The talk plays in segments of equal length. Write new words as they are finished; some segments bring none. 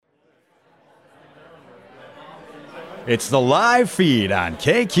It's the live feed on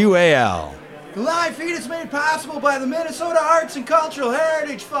KQAL. The live feed is made possible by the Minnesota Arts and Cultural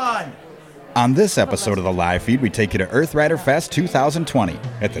Heritage Fund. On this episode of the live feed, we take you to Earth Rider Fest 2020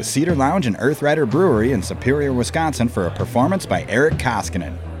 at the Cedar Lounge and Earth Rider Brewery in Superior, Wisconsin for a performance by Erik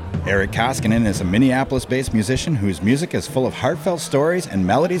Koskinen. Erik Koskinen is a Minneapolis-based musician whose music is full of heartfelt stories and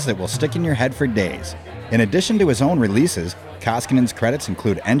melodies that will stick in your head for days. In addition to his own releases, Koskinen's credits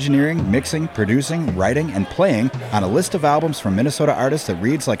include engineering, mixing, producing, writing, and playing on a list of albums from Minnesota artists that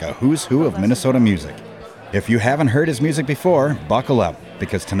reads like a who's who of Minnesota music. If you haven't heard his music before, buckle up,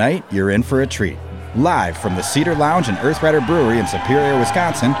 because tonight you're in for a treat. Live from the Cedar Lounge and Earth Rider Brewery in Superior,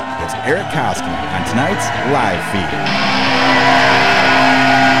 Wisconsin, it's Erik Koskinen on tonight's live feed.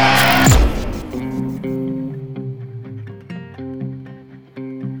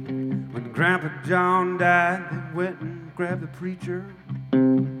 Grandpa John died, they went and grabbed the preacher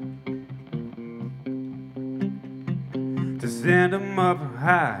to send him up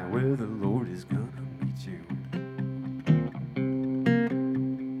high where the Lord is gonna meet you.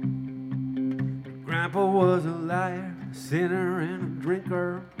 Grandpa was a liar, a sinner, and a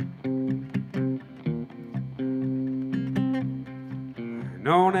drinker,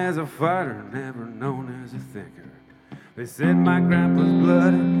 known as a fighter, never known as a thinker. They said my grandpa's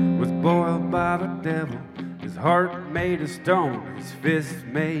blood was boiled by the devil. His heart made of stone, his fists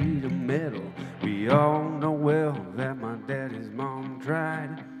made of metal. We all know well that my daddy's mom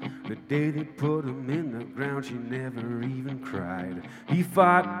tried. The day they put him in the ground, she never even cried. He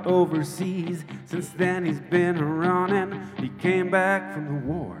fought overseas, since then he's been running. He came back from the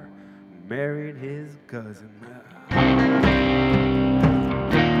war, married his cousin.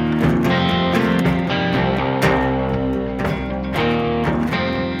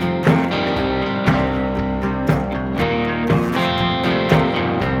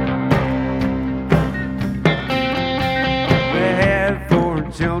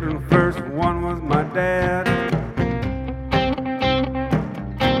 Children first, one was my dad.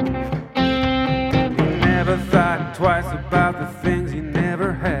 He never thought twice about the things he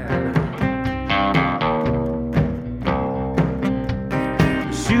never had.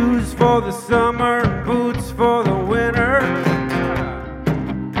 Shoes for the summer, boots for the winter.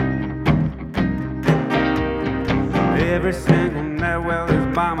 Every single night, well,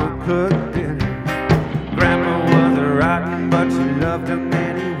 his mama cooked dinner. Grandma was a rotten, but she loved him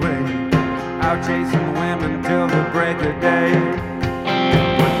anyway. Out chasing women till the break of day.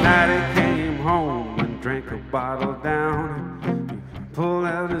 One night he came home and drank a bottle down. He pulled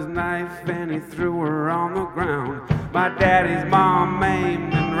out his knife and he threw her on the ground. My daddy's mom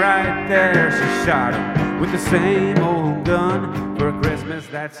aimed, and right there she shot him with the same old gun for Christmas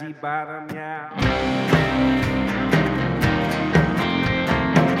that she bought him, yeah.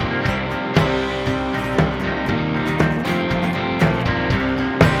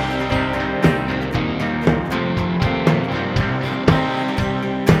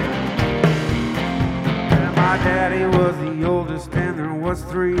 My daddy was the oldest and there was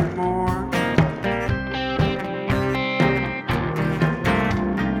three more.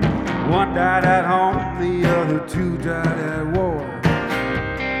 One died at home, the other two died at war.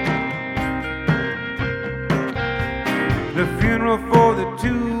 The funeral for the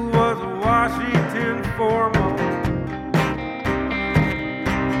two was a Washington formal.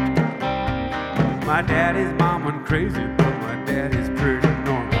 My daddy's mom went crazy, but my daddy's pretty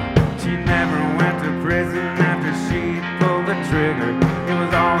normal. She never went to prison after she pulled the trigger. It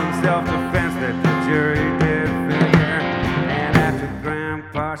was all in self-defense that the jury did figure. And after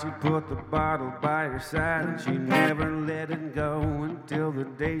Grandpa, she put the bottle by her side, and she never let it go until the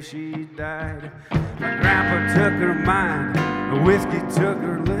day she died. My Grandpa took her mind, the whiskey took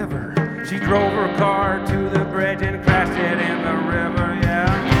her liver. She drove her car to the bridge and crashed it in the river,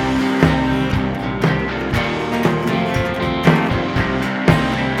 yeah.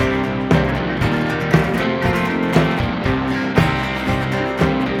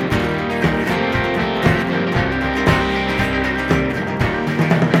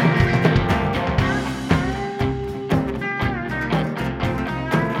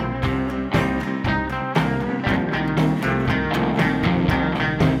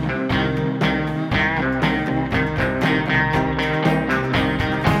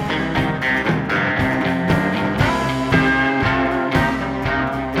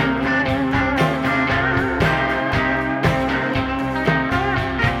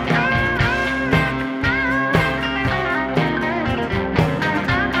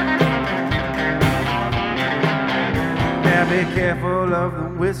 Be careful of the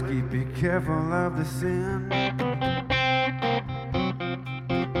whiskey, be careful of the sin.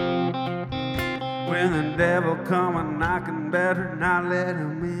 When the devil come a knocking, better not let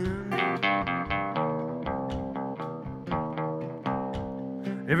him in.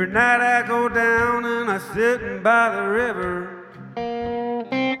 Every night I go down and I sit by the river,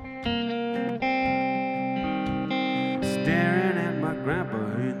 staring at my grandpa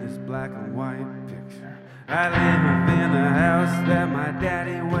in this black and white picture. I live in the house that my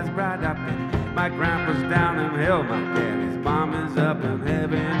daddy was brought up in. My grandpa's down in hell, my daddy's mom is up in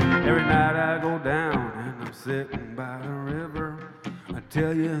heaven. Every night I go down and I'm sitting by the river. I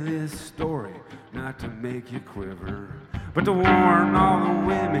tell you this story not to make you quiver, but to warn all the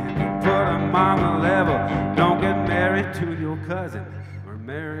women and put them on the level. Don't get married to your cousin or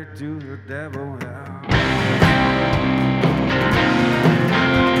married to the devil.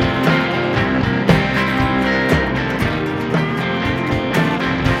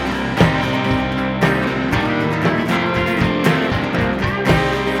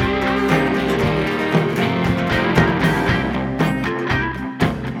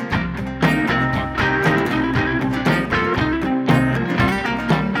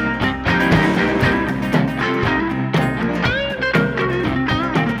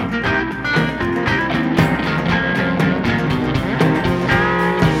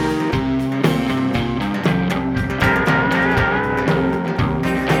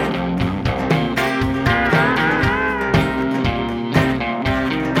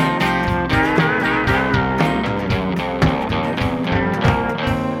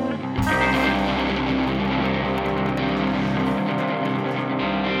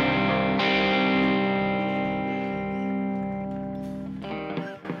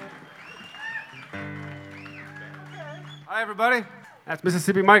 Hi, everybody. That's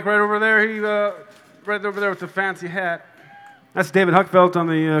Mississippi Mike right over there. He right over there with the fancy hat. That's David Huckfelt on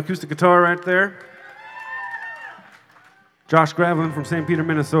the acoustic guitar right there. Josh Gravelin from St. Peter,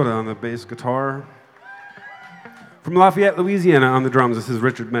 Minnesota on the bass guitar. From Lafayette, Louisiana on the drums, this is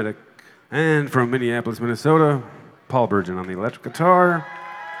Richard Medic. And from Minneapolis, Minnesota, Paul Burgeon on the electric guitar.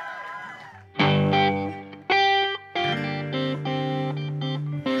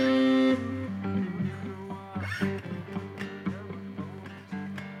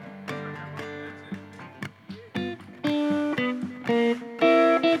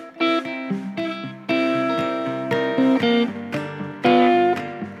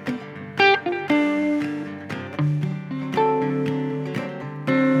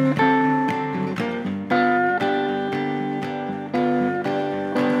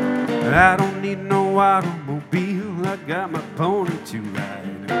 I don't need no automobile, I got my pony to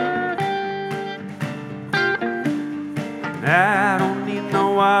ride. I don't need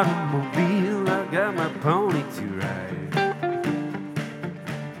no automobile, I got my pony to ride.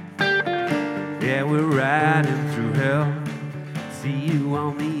 Yeah, we're riding through hell, see you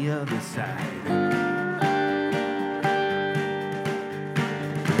on the other side.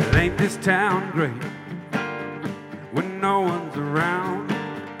 But ain't this town great when no one's around?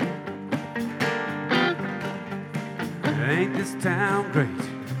 Ain't this town great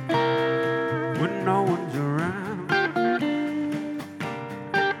when no one's around?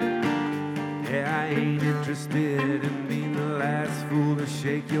 Yeah, I ain't interested in being the last fool to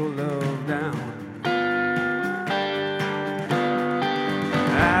shake your love down.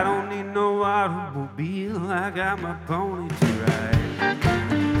 I don't need no automobile, I got my pony to ride.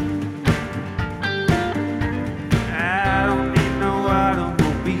 I don't need no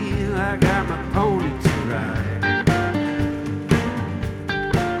automobile, I got my pony to ride.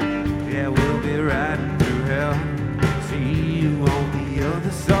 Riding through hell, see you on the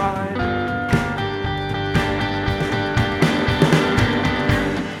other side.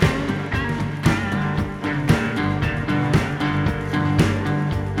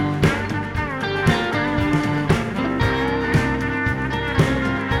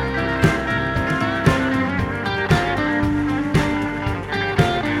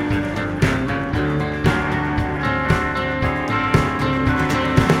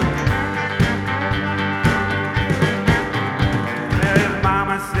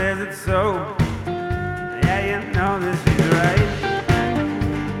 So, yeah, you know this is right.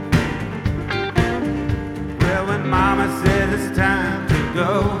 Well, when Mama said it's time to go,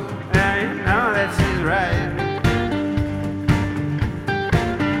 yeah, you know that she's right.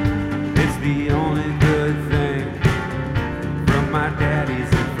 It's the only good thing from my daddy's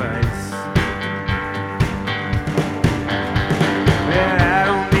advice. Yeah, I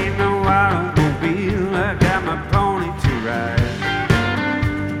don't need no automobile, I got my pony to ride.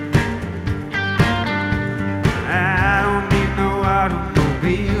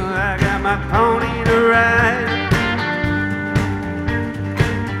 Automobile, I got my pony to ride.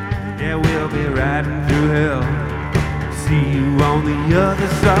 riding through hell. See you on the other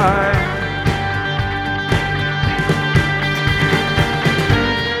side.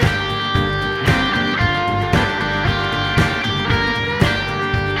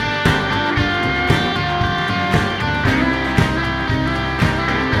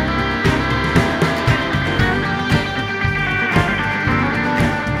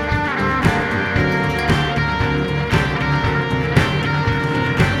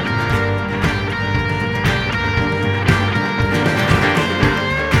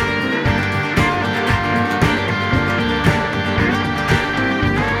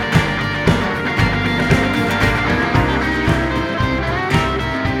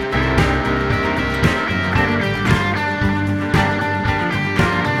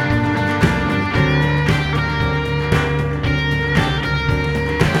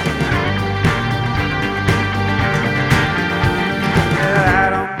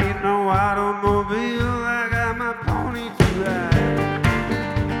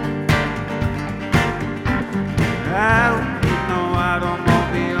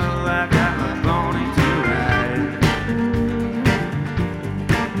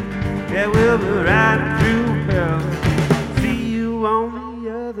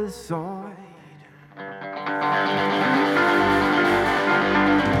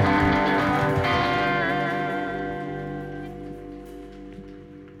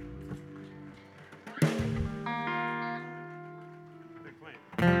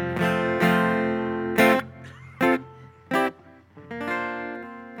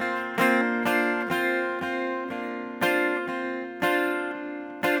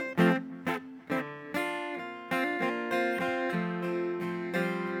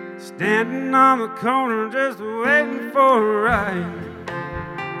 Standing on the corner just waiting for a ride.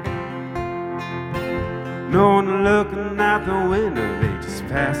 No one looking out the window, they just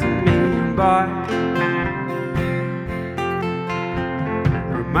passing me by.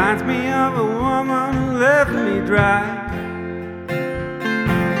 Reminds me of a woman who left me dry.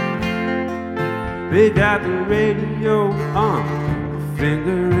 They got the radio on, a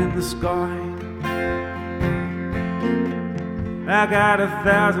finger in the sky. I got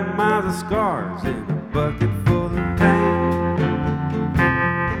 1,000 miles of scars in a bucket full of pain.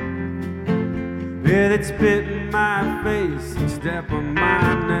 Yeah, they'd spit in my face and step on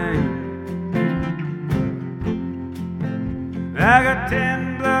my name. I got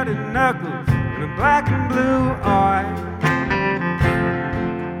 10 bloody knuckles and a black and blue eye.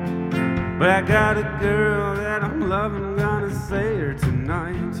 But I got a girl that I'm loving, gonna say her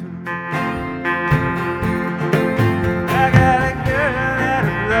tonight. I got a girl that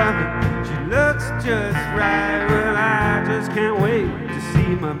I'm loving, she looks just right. Well, I just can't wait to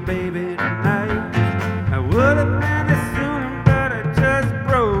see my baby tonight. I would have been there sooner, but I just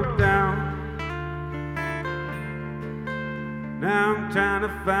broke down. Now I'm trying to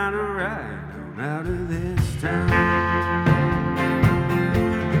find a ride on out of this town.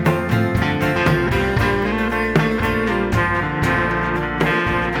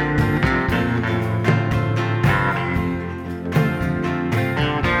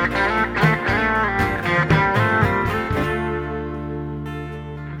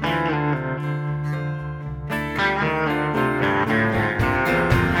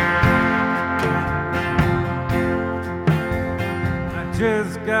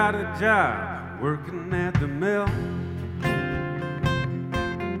 Just got a job working at the mill,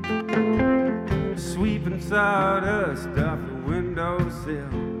 sweeping sawdust off the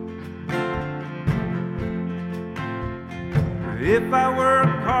windowsill. If I work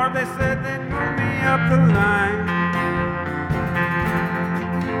hard, they said they'd move me up the line.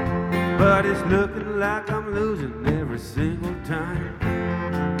 But it's looking like I'm losing every single time.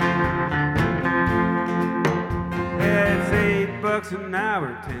 It's $8 an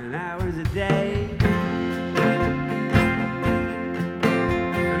hour, 10 hours a day.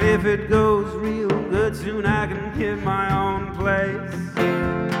 And if it goes real good, soon I can get my own place.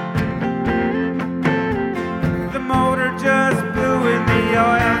 The motor just blew and the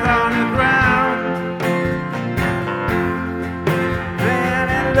oil's on the ground. Man,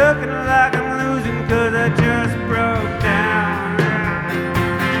 it's looking like I'm losing 'cause I just broke down.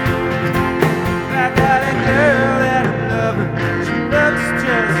 I got a girl that I'm loving, she looks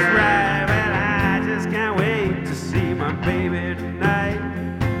just right. Well, I just can't wait to see my baby tonight.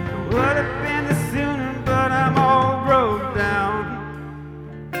 It would have been the sooner, but I'm all broke down.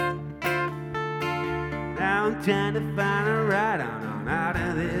 Now I'm trying to find a ride on out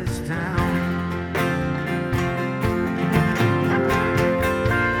of this town.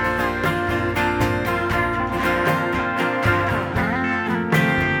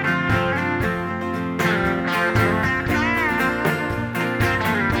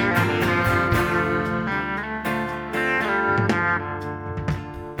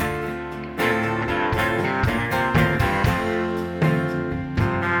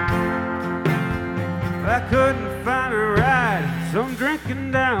 couldn't find a ride, so I'm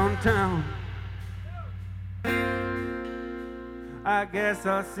drinking downtown. I guess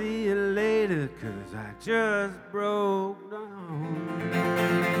I'll see you later, 'cause I just broke down.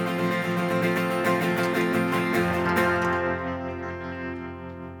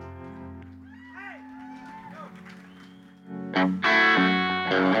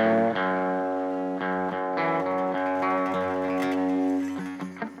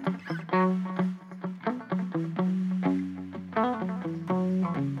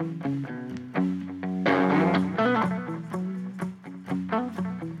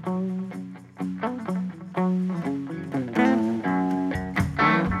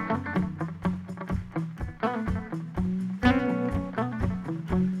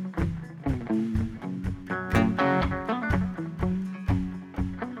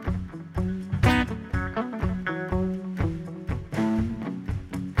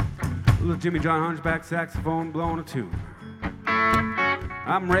 Jimmy John Hunchback saxophone blowing a tune.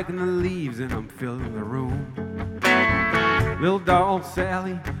 I'm raking the leaves and I'm filling the room. Little doll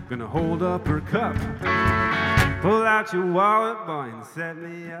Sally gonna hold up her cup. Pull out your wallet, boy, and set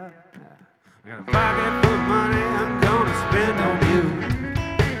me up. I got a pocket full of money I'm gonna spend on you.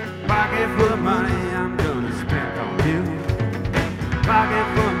 Pocket full of money I'm gonna spend on you. Pocket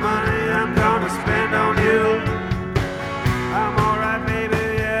full of money I'm gonna spend on you. I'm alright, baby.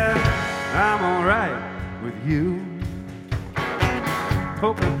 I'm alright with you.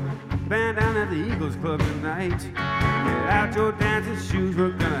 Polka band down at the Eagles Club tonight. Get out your dancing shoes,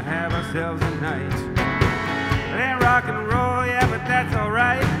 we're gonna have ourselves a night. It ain't rock and roll, yeah, but that's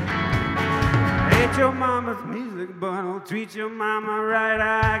alright. I hate your mama's music, but I'll treat your mama right.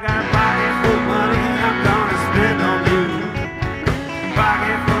 I got a pocket full of money I'm gonna spend on you.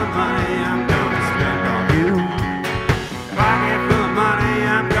 Pocket full of money I'm gonna spend on you. Pocket full of money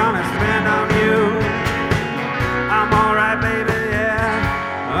I'm gonna spend on you. I'm alright, baby, yeah,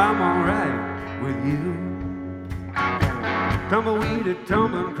 I'm alright with you. Tumbleweed a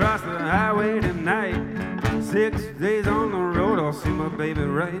tumbling across the highway tonight. 6 days on the road, I'll see my baby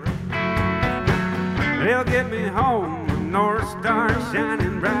right. They'll get me home, the North Star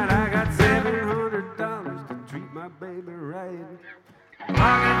shining bright. I got $700 to treat my baby right.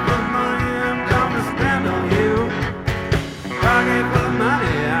 Pocket full of money I'm gonna spend on you. Pocket full of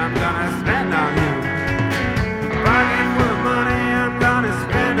money I'm gonna spend on you. Pocket full of money I'm gonna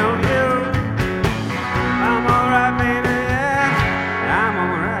spend on you. I'm alright, baby, yeah, I'm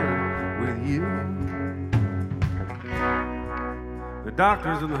alright with you. The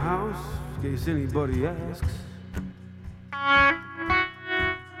doctor's in the house, in case anybody asks.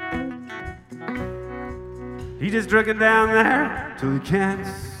 He's just drinking down there till he can't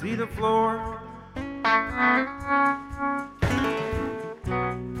see the floor.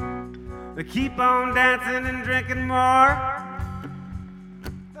 They keep on dancing and drinking more.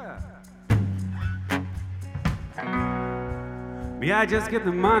 Me, I just get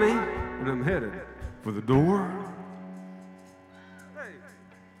the money and I'm headed for the door.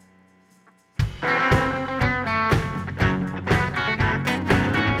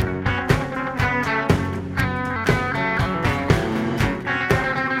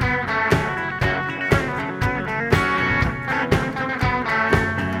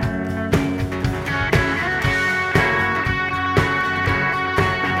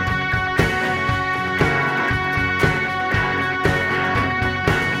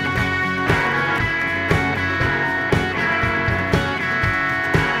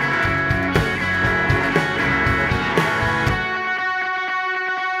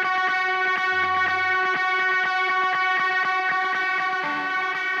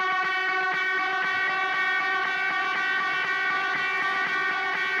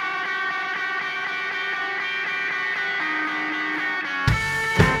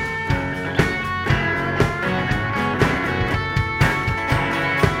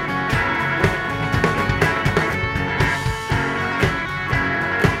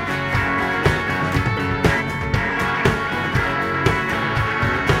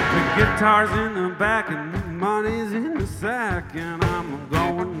 Guitars in the back and money's in the sack, and I'm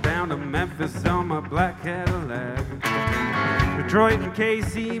going down to Memphis on my black Cadillac. Detroit and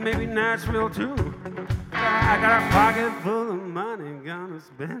KC, maybe Nashville too. I got a pocket full of money, gonna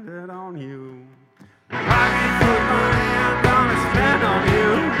spend it on you. Pocket full of money, I'm gonna spend on you.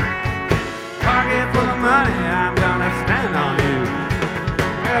 Pocket full of money, I'm gonna spend on you.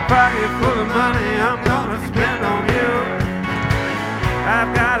 Got a pocket full of money, I'm gonna spend on you.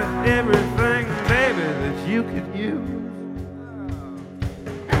 I've got everything, baby, that you could use.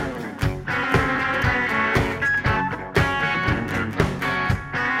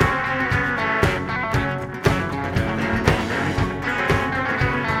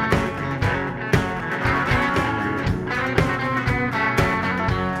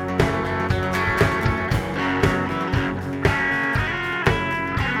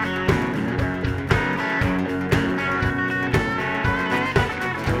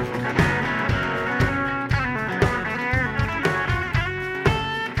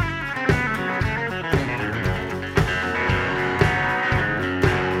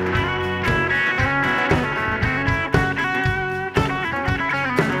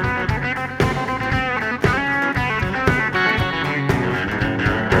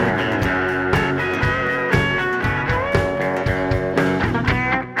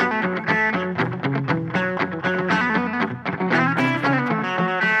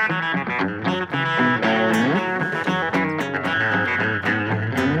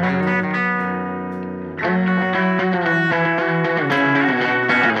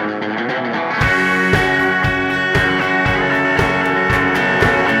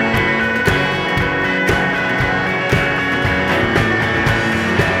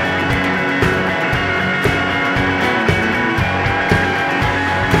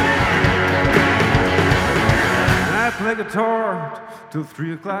 guitar till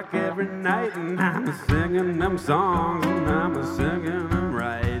 3 o'clock every night, and I'm a singing them songs, and I'm a singing them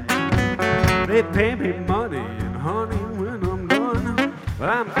right. They pay me money and honey when I'm done, but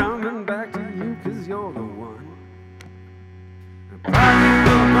I'm coming back to you 'cause you're the one. Pocket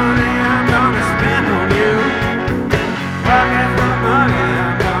full of money I'm gonna spend on you. Pocket full of money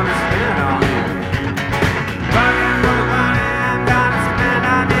I'm gonna spend on you. Pocket full of money I'm gonna spend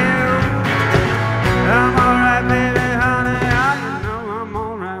on you. I'm alright, baby, honey, I know I'm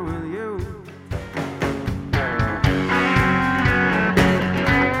alright with you.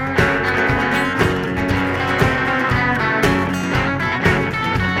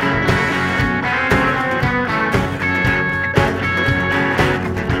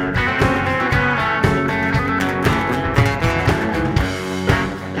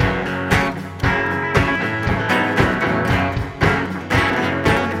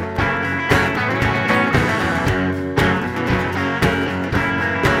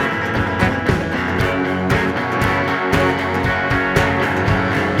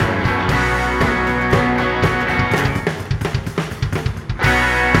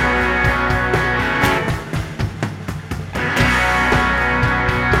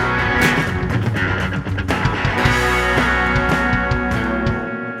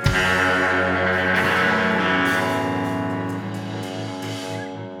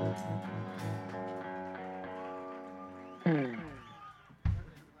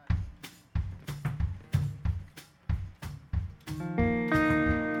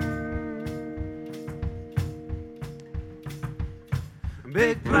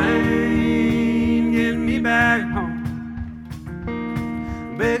 Big plane, get me back home.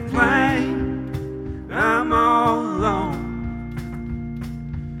 Big plane, I'm all alone.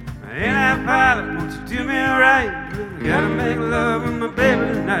 Ain't that pilot, won't you do me right? Gotta make love with my baby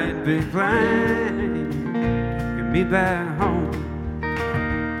tonight. Big plane, get me back home.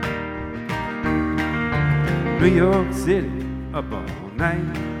 New York City, up all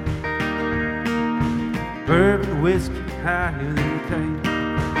night. Bourbon, whiskey, high heel and tight.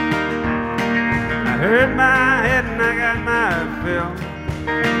 I hurt my head and I got my fill.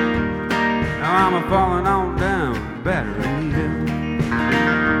 Now I'm a falling on down Battery Hill.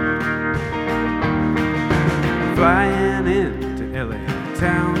 Flying into LA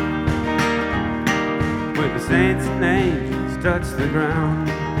town, where the saints and angels touch the ground.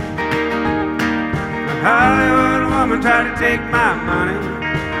 A Hollywood woman tried to take my money.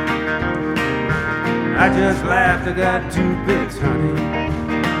 I just laughed, I got 2 bits, honey.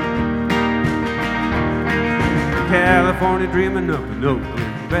 California dreaming up in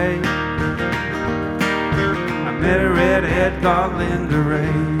Oakland Bay. I met a redhead called Linda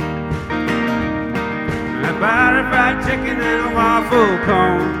Ray. I bought her fried chicken and a waffle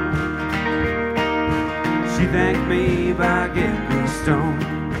cone. She thanked me by getting me stoned.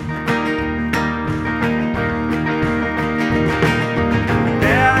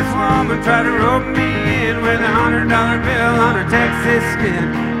 This woman tried to rope me in with $100 bill on her Texas skin.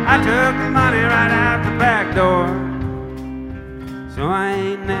 I took the money right out the back door. So I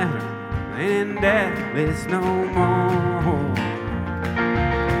ain't never in Dallas no more.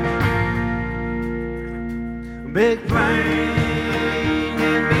 Big plane,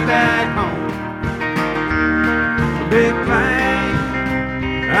 get me back home. Big plane,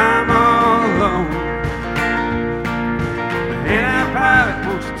 I'm all alone. Ain't I pilot,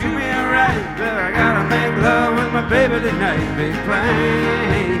 won't you do me right? But I gotta make love with my baby tonight. Big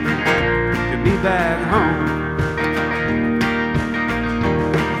plane, get me back home.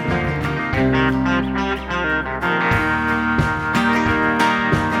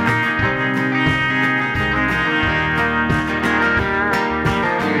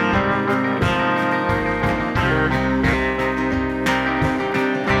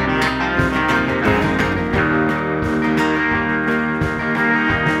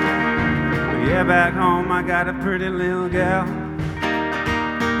 Back home I got a pretty little gal,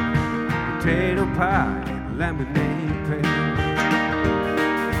 potato pie and lemonade pail.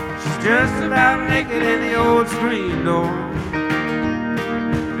 She's just about naked in the old screen door.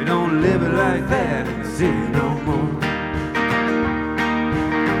 They don't live it like that in the city no more.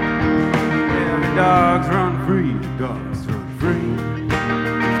 Yeah, the dogs run free, the dogs run free.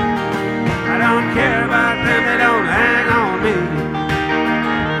 I don't care about them, they don't hang on me.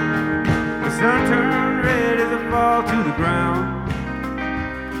 Sun turned red as it fall to the ground.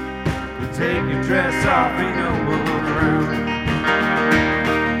 You take your dress off, ain't no one around.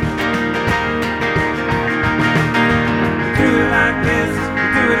 Do it like this,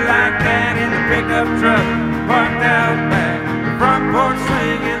 do it like that in the pickup truck, parked out back, the front porch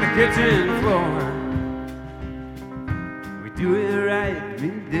swing and the kitchen floor. do it right, we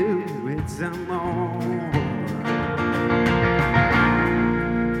do it some more.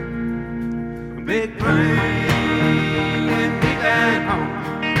 Big plane, get me back home.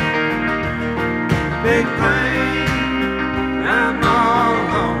 Big plane, I'm all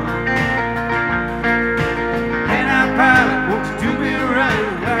alone. Hey now, pilot, won't you do me right?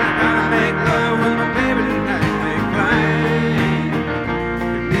 I'm gonna make love with my baby tonight. Big plane,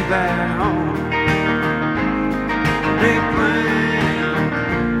 get me back home. Big plane,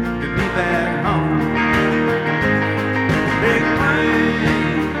 get me back home. Big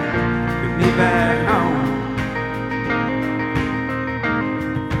plane, get me back home.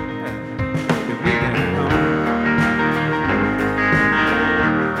 Get me back home.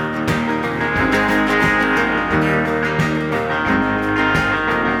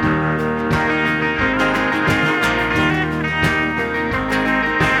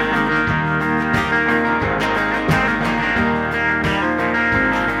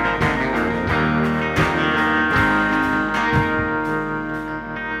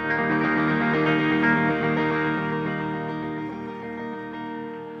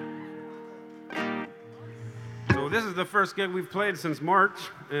 So this is the first gig we've played since March,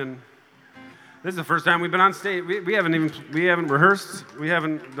 and this is the first time we've been on stage. We haven't rehearsed. We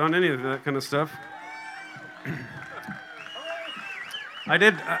haven't done any of that kind of stuff. I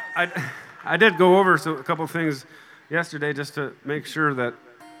did go over a couple of things yesterday just to make sure that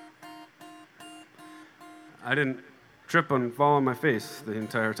I didn't trip and fall on my face the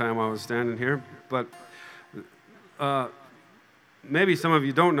entire time I was standing here. But maybe some of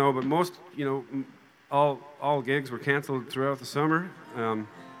you don't know, but most, all gigs were canceled throughout the summer.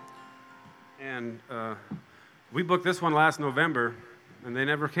 And we booked this one last November, and they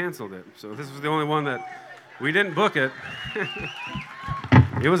never canceled it. So this was the only one that we didn't book it.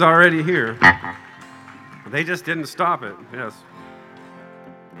 It was already here. They just didn't stop it, yes.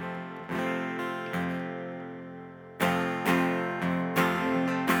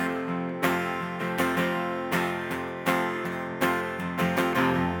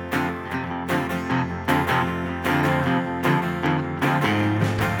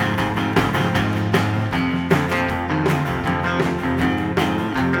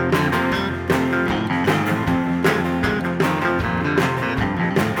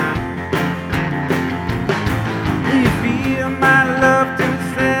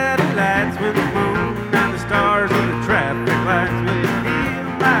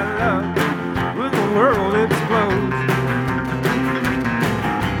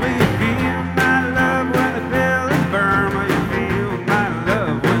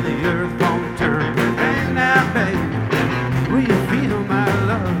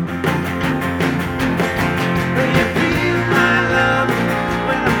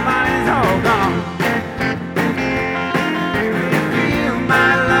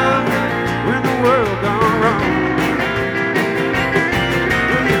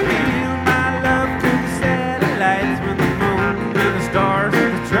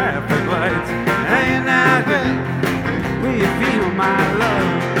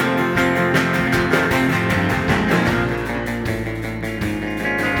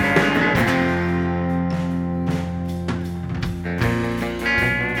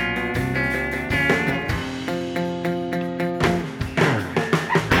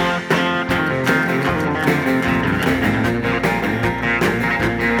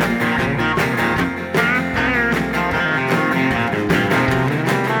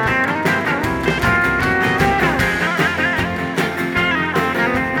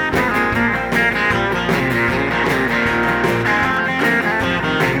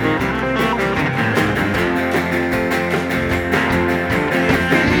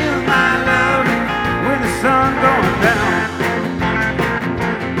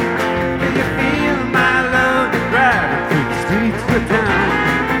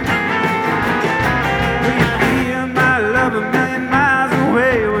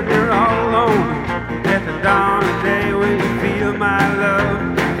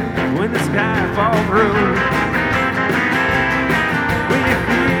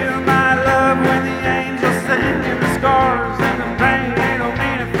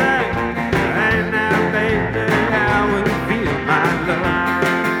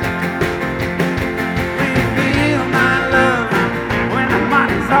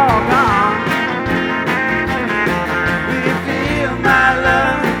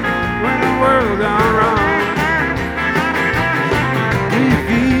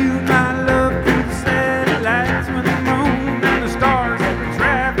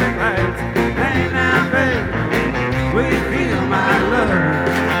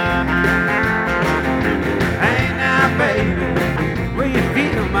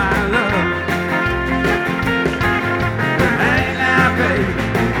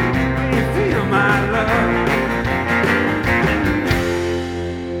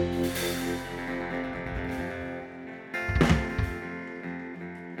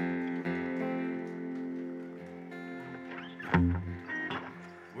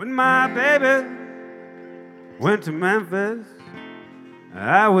 my baby went to Memphis,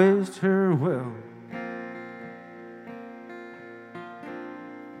 I wished her well.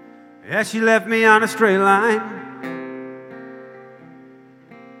 Yeah, she left me on a straight line,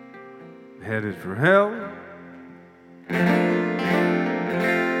 headed for hell.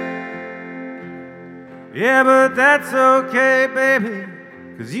 Yeah, but that's okay, baby,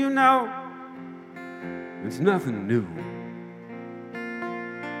 'cause you know it's nothing new.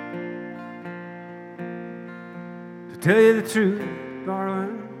 To tell you the truth,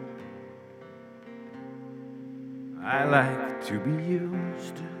 darling, I like to be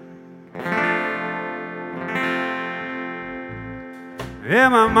used. Yeah,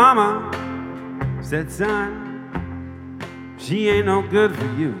 my mama said, son, she ain't no good for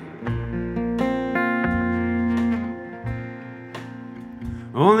you.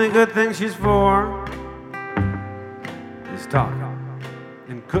 Only good thing she's for is talking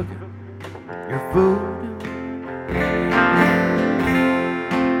and cooking your food.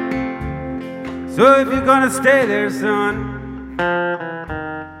 So if you're gonna stay there, son,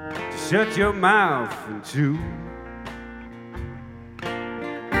 just shut your mouth and chew.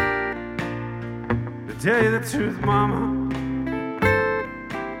 To tell you the truth, mama,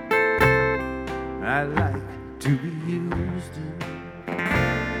 I like to be used.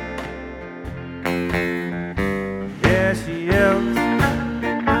 Yeah, she yells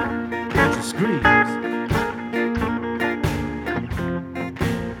and she screams,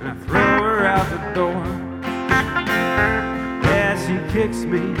 and I throw her out the door. Yeah, she kicks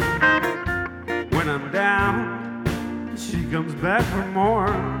me when I'm down, she comes back for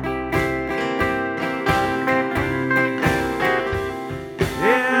more.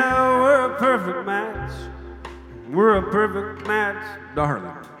 Yeah, we're a perfect match. We're a perfect match,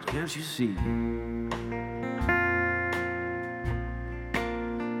 darling, can't you see?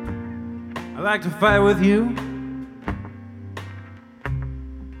 I like to fight with you,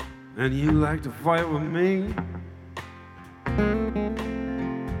 and you like to fight with me.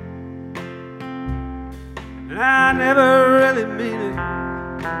 And I never really mean it.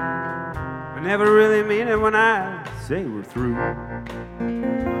 I never really mean it when I say we're through.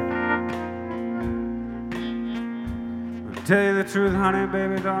 I'll tell you the truth, honey,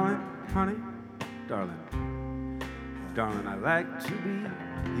 baby, darling, honey, darling, darling, I like to be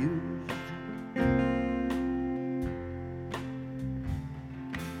used.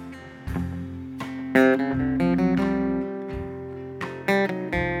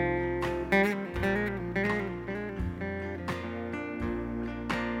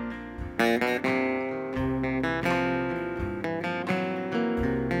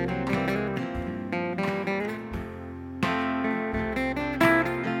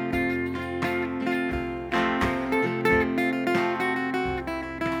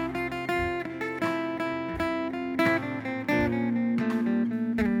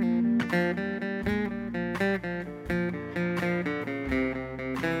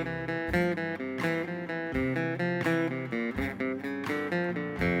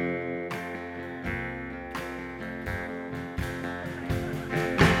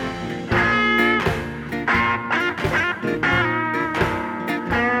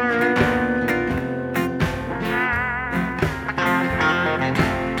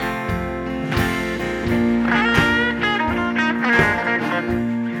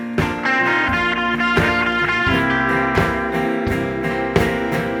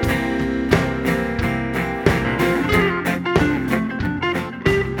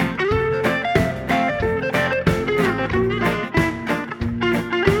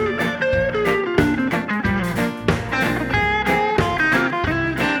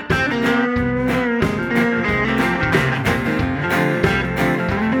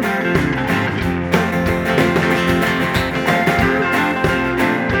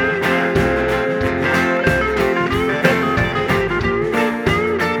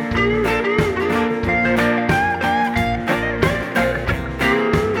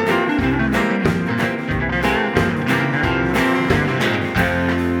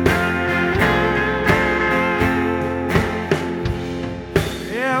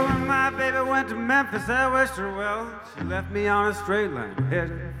 I wished her well. She left me on a straight line,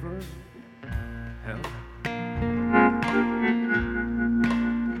 headed for hell.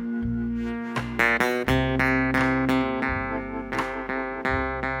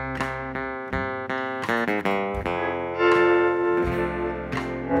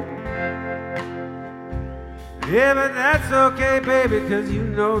 Yeah, but that's okay, baby, 'cause you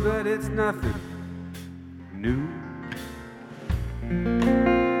know that it's nothing new.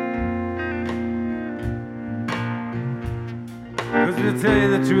 'Cause to tell you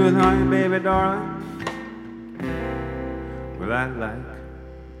the truth, honey, baby, darling, well, I like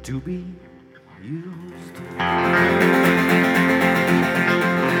to be used.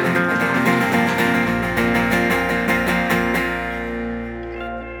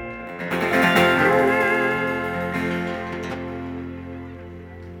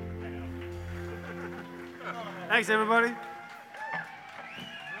 Thanks, everybody.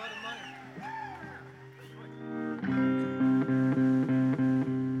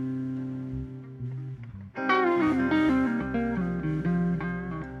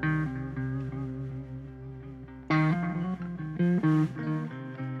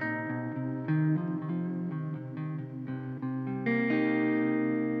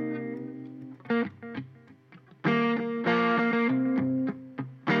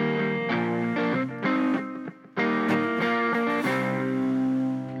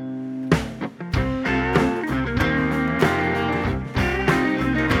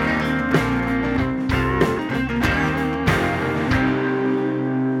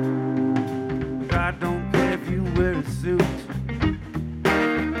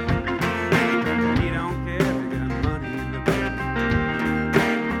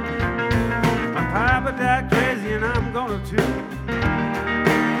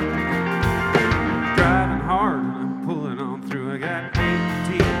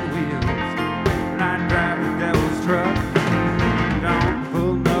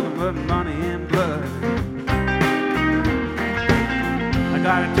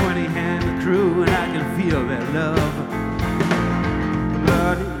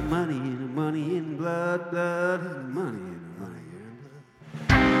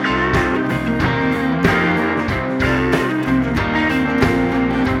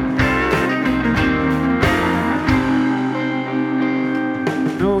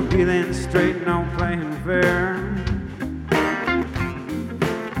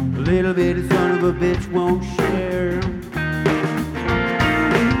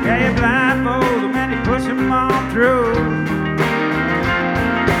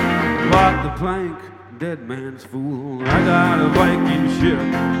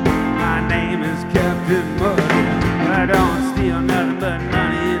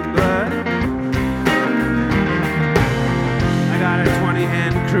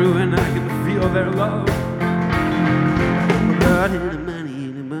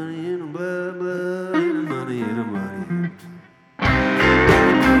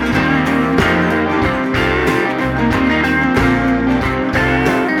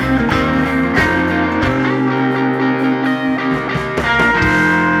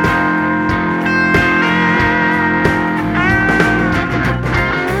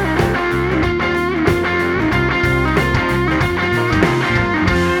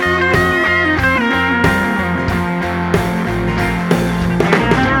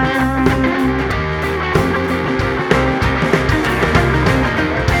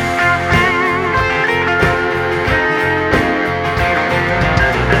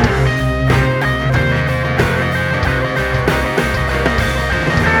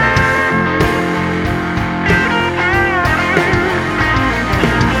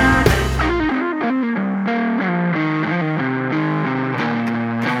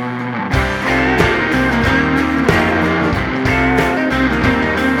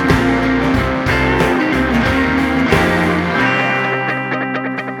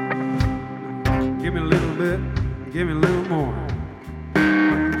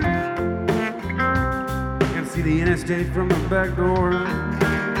 From the back door. There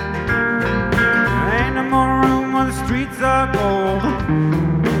ain't no more room where the streets are gold.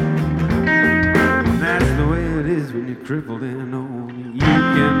 That's the way it is when you're crippled and old. You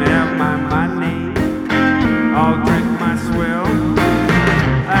can have my money, I'll drink my swill.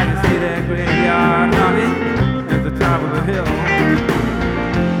 I can see that graveyard, honey, at the top of the hill.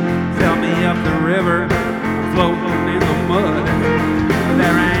 Tell me up the river, floating in the mud.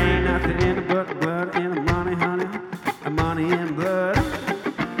 There ain't nothing in it but blood and the money, honey. Money and blood.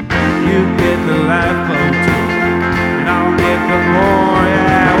 You get the lifeboat and I'll get the roar.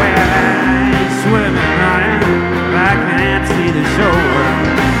 Yeah, well, I ain't swimming, honey, but I can't see the shore.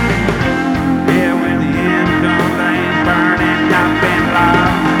 Yeah, when the end comes, I ain't burning up in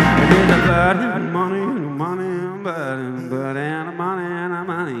love. It is the blood and money and money and blood and blood and the money and the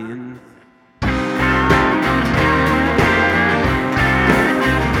money and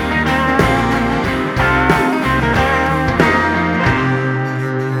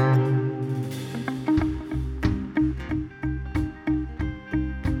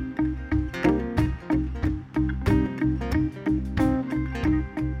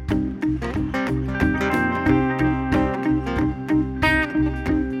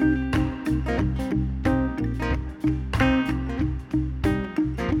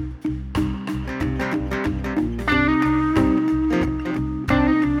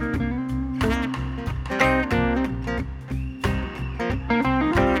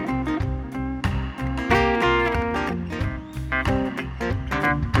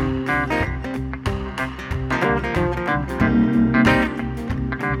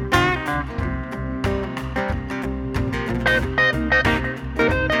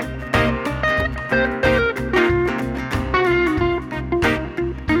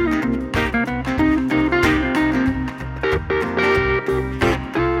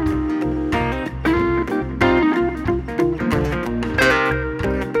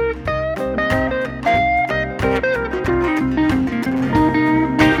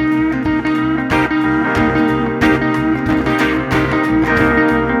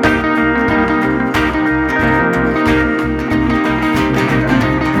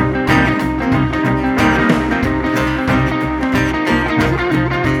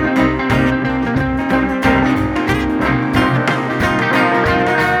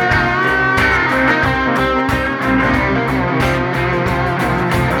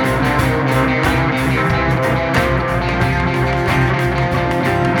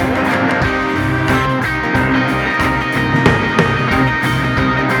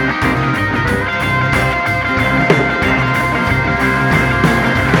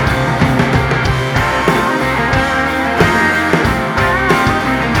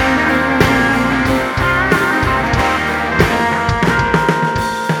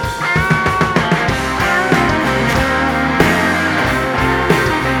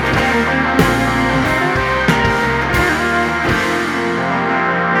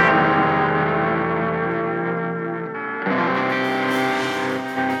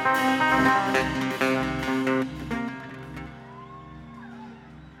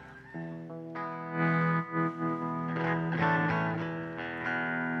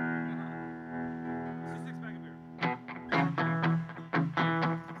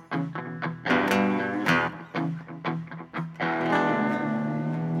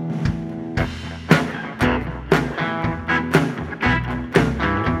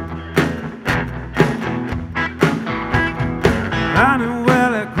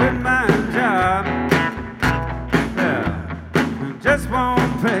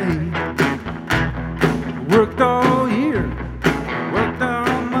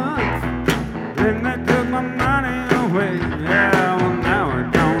Then they took my money away. Yeah, well, now we're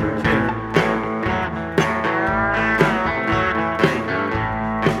going to jail.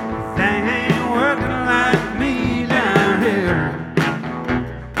 Thing ain't working like me down here.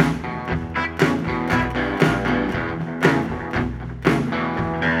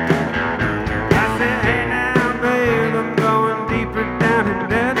 I said, hey now, babe, I'm going deeper down in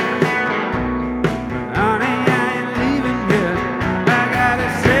debt. Honey, I ain't leaving yet. I got a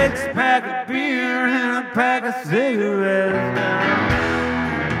 6-pack of beer and a pack of cigarettes.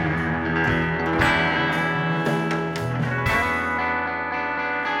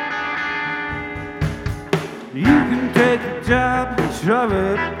 You can take a job and shove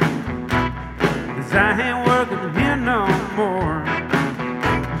it, 'cause I ain't working here no more.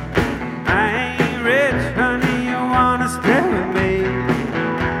 I ain't rich, honey, you wanna stay with me?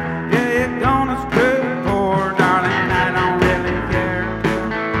 Yeah, you're gonna stay poor, darling, I don't really care.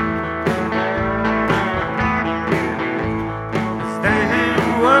 'Cause they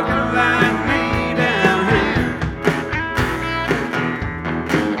ain't working like me down here.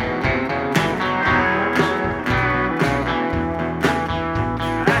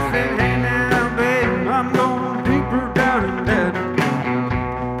 I said, hey now, babe, I'm going deeper down in debt.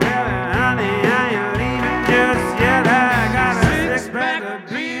 Yeah, honey, I ain't leaving just yet. I got a 6-pack of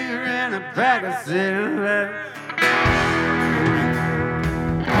beer and a pack of cigarettes.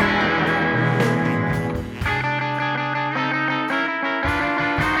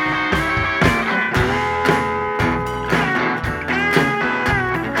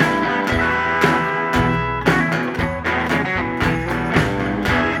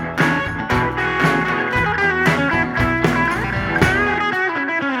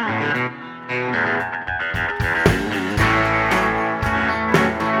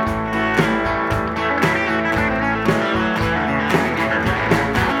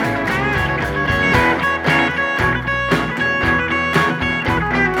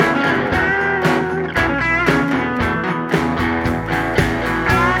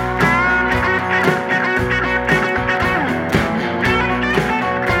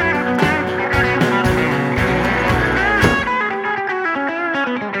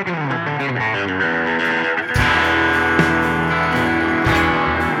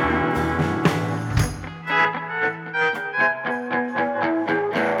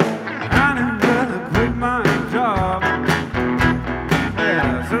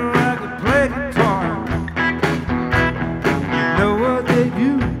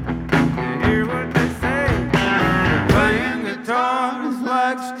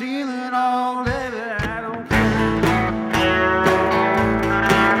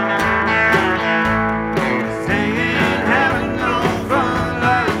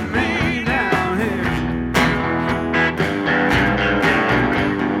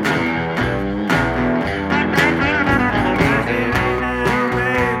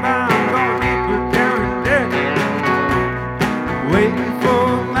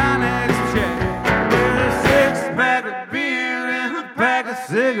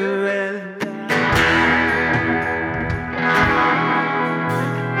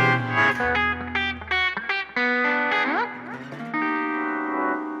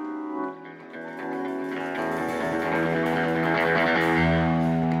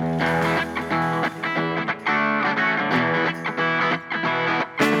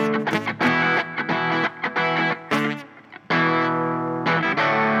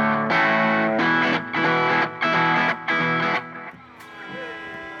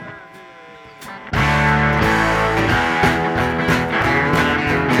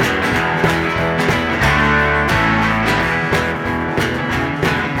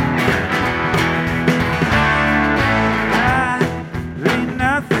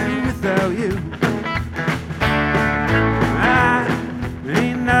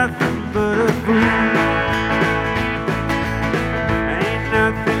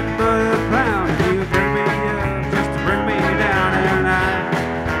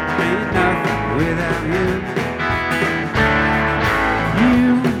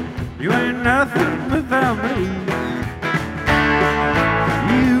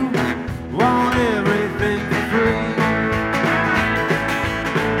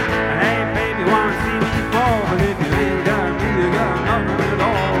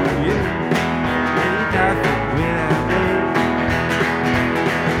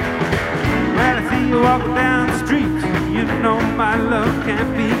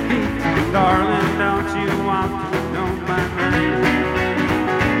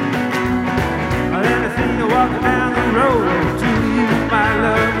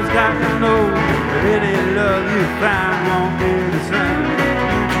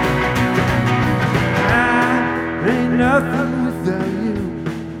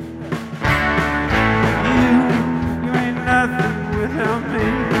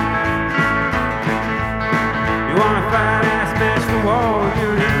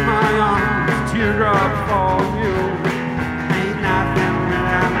 teardrops fall on you. Ain't nothing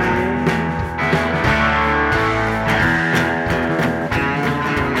without me.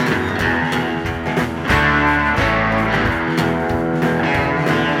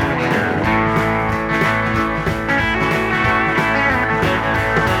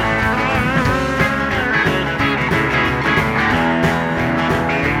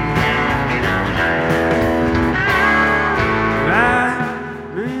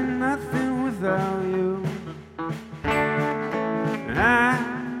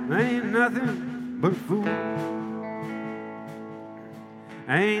 But a fool.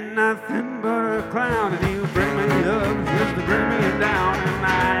 Ain't nothing but a clown, and you bring me up just to bring me down, and I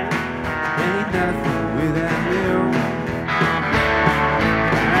ain't nothing without you.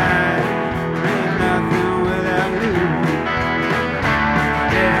 I ain't nothing without you.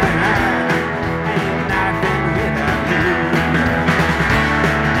 Yeah, I ain't nothing without you.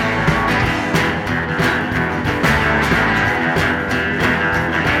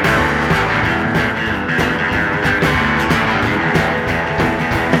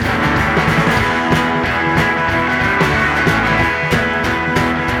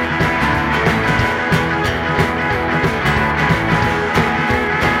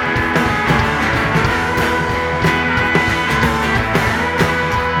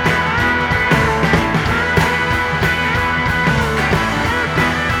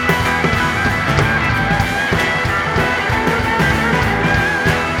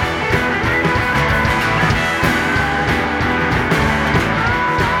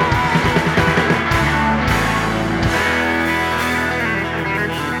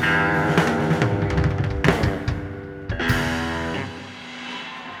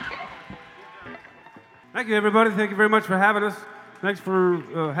 Thank you, everybody. Thank you very much for having us. Thanks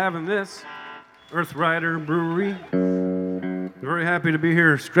for having this Earth Rider Brewery. Very happy to be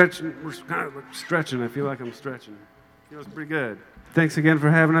here stretching. We're kind of stretching. I feel like I'm stretching. Feels pretty good. Thanks again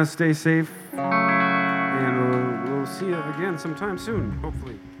for having us. Stay safe. And we'll see you again sometime soon,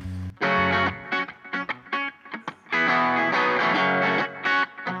 hopefully.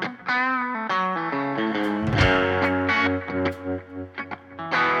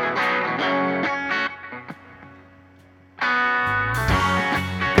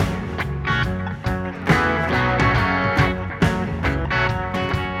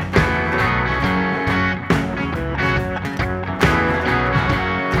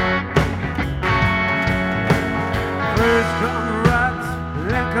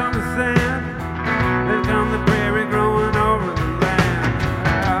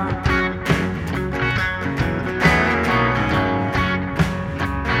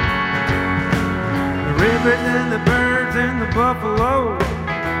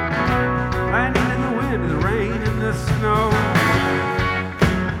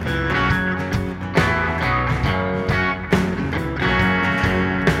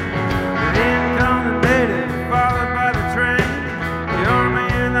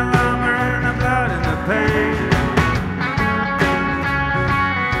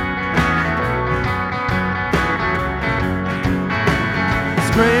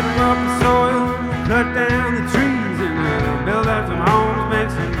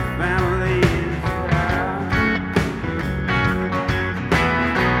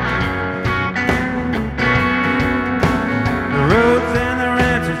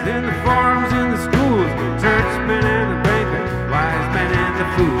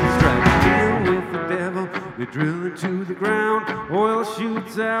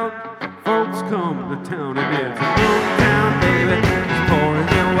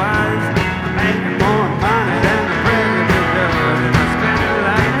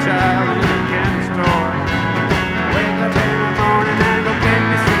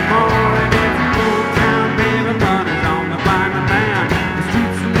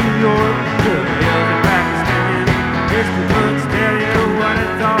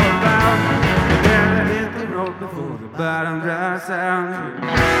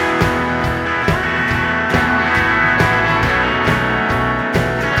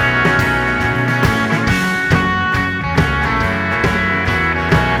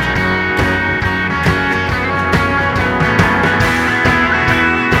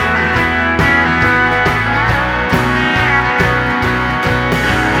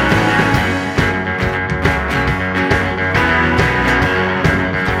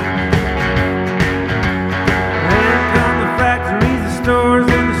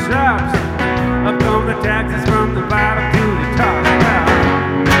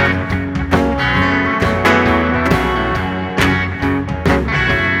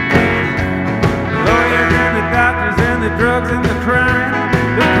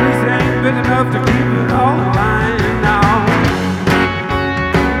 big enough to keep it all in line now.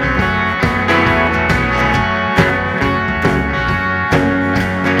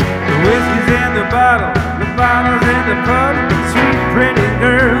 The whiskey's in the bottle's in the pub. Sweet pretty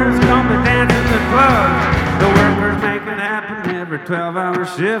girls come to dance in the club. The workers make it happen every 12-hour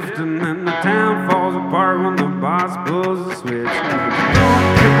shift, and then the town falls apart when the boss pulls the switch.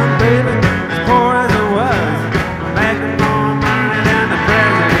 Come baby, as poor as it was, making more money than the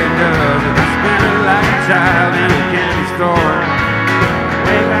president does. And I spend it like a child in a candy store.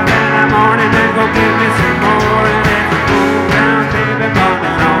 Wake up in the morning and go give me some more. And it's a cool down baby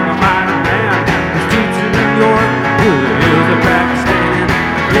morning on the mighty man. The streets of New York, to the hills of Pakistan.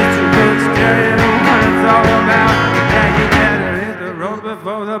 History books tell you what it's all about. Yeah, you better hit the road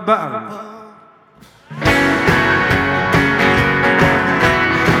before the bottom.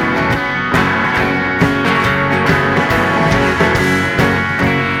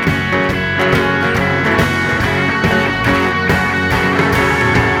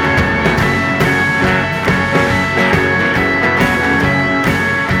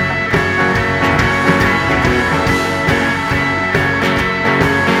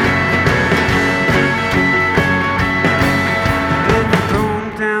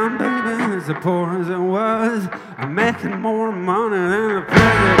 As poor as it was, I'm making more money than the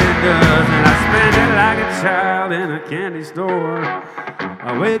president does, and I spend it like a child in a candy store.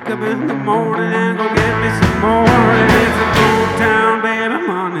 I wake up in the morning and go get me some more, and it's a cool town, baby.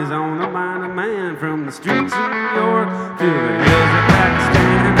 Money's on the mind of man, from the streets of New York to the hills of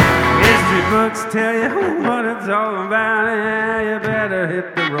Pakistan. History books tell you what it's all about. Yeah, you better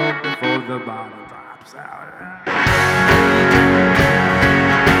hit the road before the bottom drops out.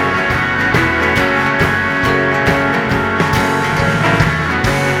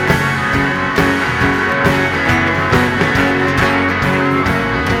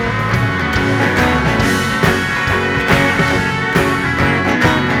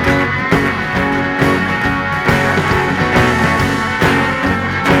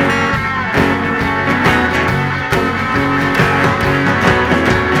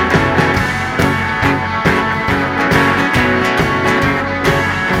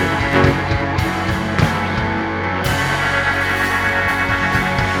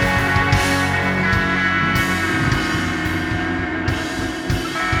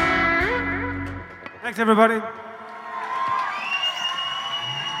 Thanks, everybody.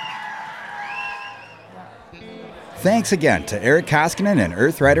 Thanks again to Erik Koskinen and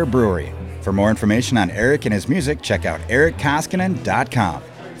Earthrider Brewery. For more information on Erik and his music, check out erikkoskinen.com.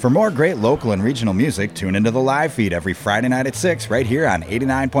 For more great local and regional music, tune into the live feed every Friday night at 6 right here on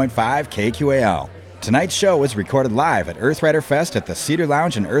 89.5 KQAL. Tonight's show was recorded live at Earthrider Fest at the Cedar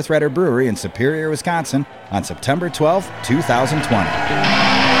Lounge and Earthrider Brewery in Superior, Wisconsin on September 12, 2020.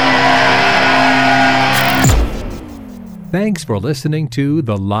 Thanks for listening to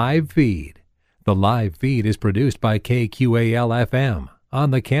The Live Feed. The Live Feed is produced by KQAL-FM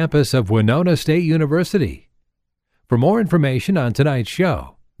on the campus of Winona State University. For more information on tonight's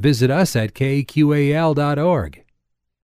show, visit us at kqal.org.